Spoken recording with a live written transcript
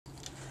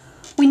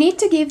we need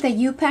to give the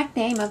IUPAC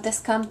name of this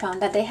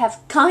compound that they have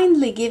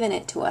kindly given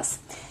it to us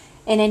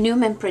in a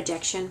Newman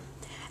projection.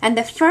 And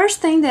the first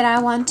thing that I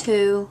want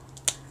to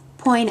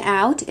point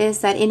out is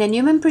that in a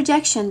Newman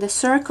projection, the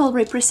circle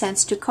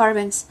represents 2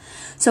 carbons.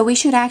 So we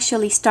should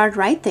actually start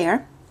right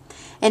there.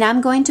 And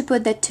I'm going to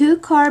put the 2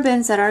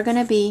 carbons that are going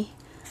to be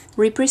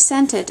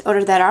represented,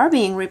 or that are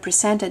being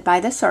represented by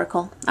the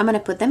circle. I'm going to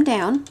put them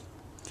down.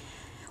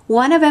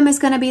 One of them is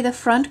going to be the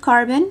front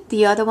carbon,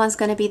 the other one's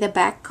going to be the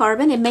back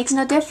carbon. It makes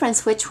no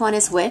difference which one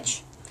is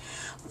which.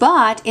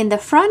 But in the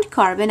front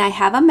carbon, I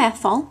have a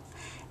methyl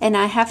and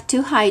I have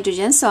 2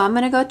 hydrogens, so I'm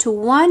going to go to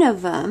one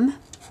of them.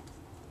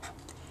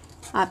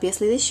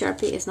 Obviously the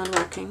Sharpie is not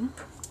working.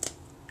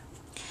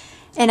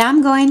 And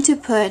I'm going to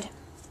put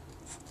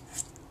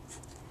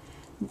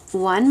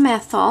 1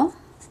 methyl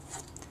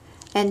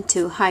and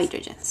 2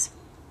 hydrogens.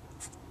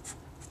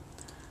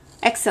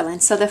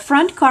 Excellent. So the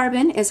front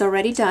carbon is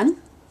already done.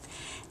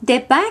 The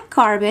back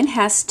carbon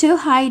has 2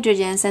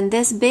 hydrogens and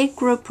this big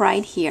group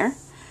right here.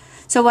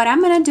 So what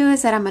I'm going to do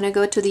is that I'm going to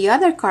go to the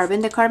other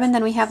carbon, the carbon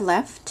that we have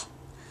left,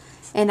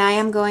 and I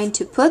am going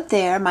to put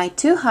there my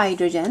 2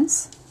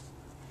 hydrogens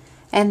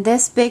and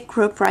this big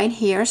group right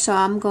here. So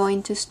I'm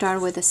going to start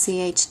with a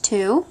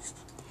CH2.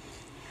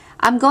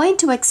 I'm going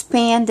to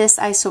expand this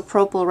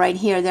isopropyl right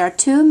here. There are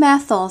 2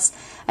 methyls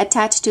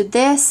attached to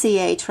this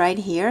CH right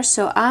here,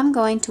 so I'm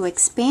going to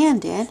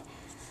expand it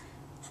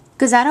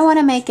because I don't want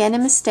to make any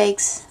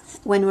mistakes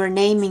when we're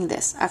naming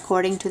this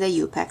according to the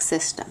IUPAC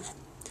system.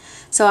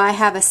 So I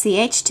have a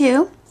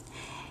CH2,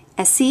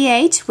 a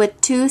CH with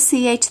 2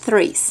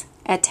 CH3s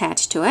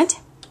attached to it.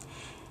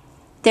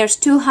 There's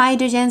 2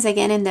 hydrogens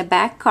again in the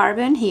back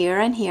carbon here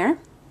and here.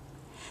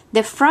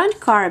 The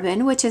front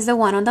carbon, which is the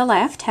one on the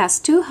left, has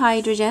 2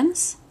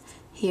 hydrogens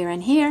here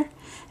and here,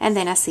 and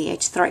then a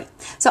CH3.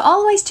 So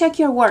always check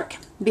your work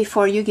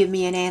before you give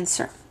me an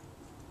answer.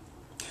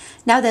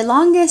 Now the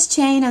longest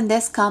chain on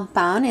this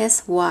compound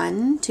is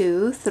 1,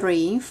 2,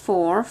 3,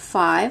 4,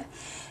 5,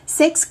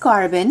 6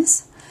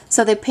 carbons.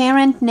 So the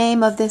parent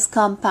name of this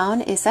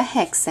compound is a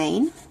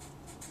hexane.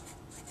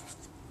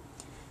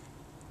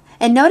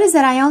 And notice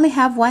that I only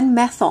have 1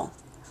 methyl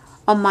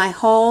on my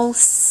whole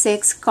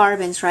 6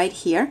 carbons right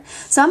here.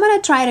 So I'm going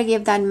to try to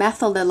give that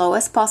methyl the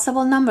lowest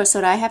possible number,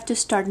 so that I have to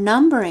start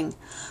numbering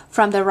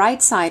from the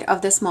right side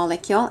of this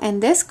molecule,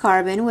 and this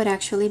carbon would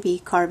actually be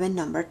carbon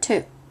number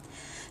 2.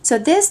 So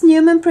this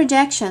Newman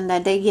projection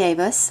that they gave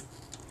us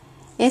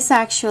is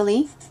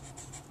actually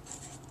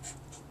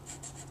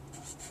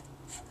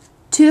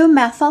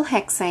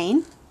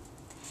 2-methylhexane,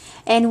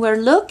 and we're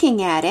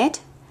looking at it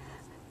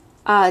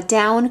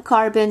down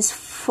carbons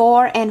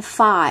 4 and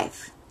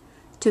 5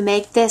 to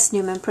make this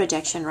Newman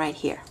projection right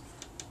here.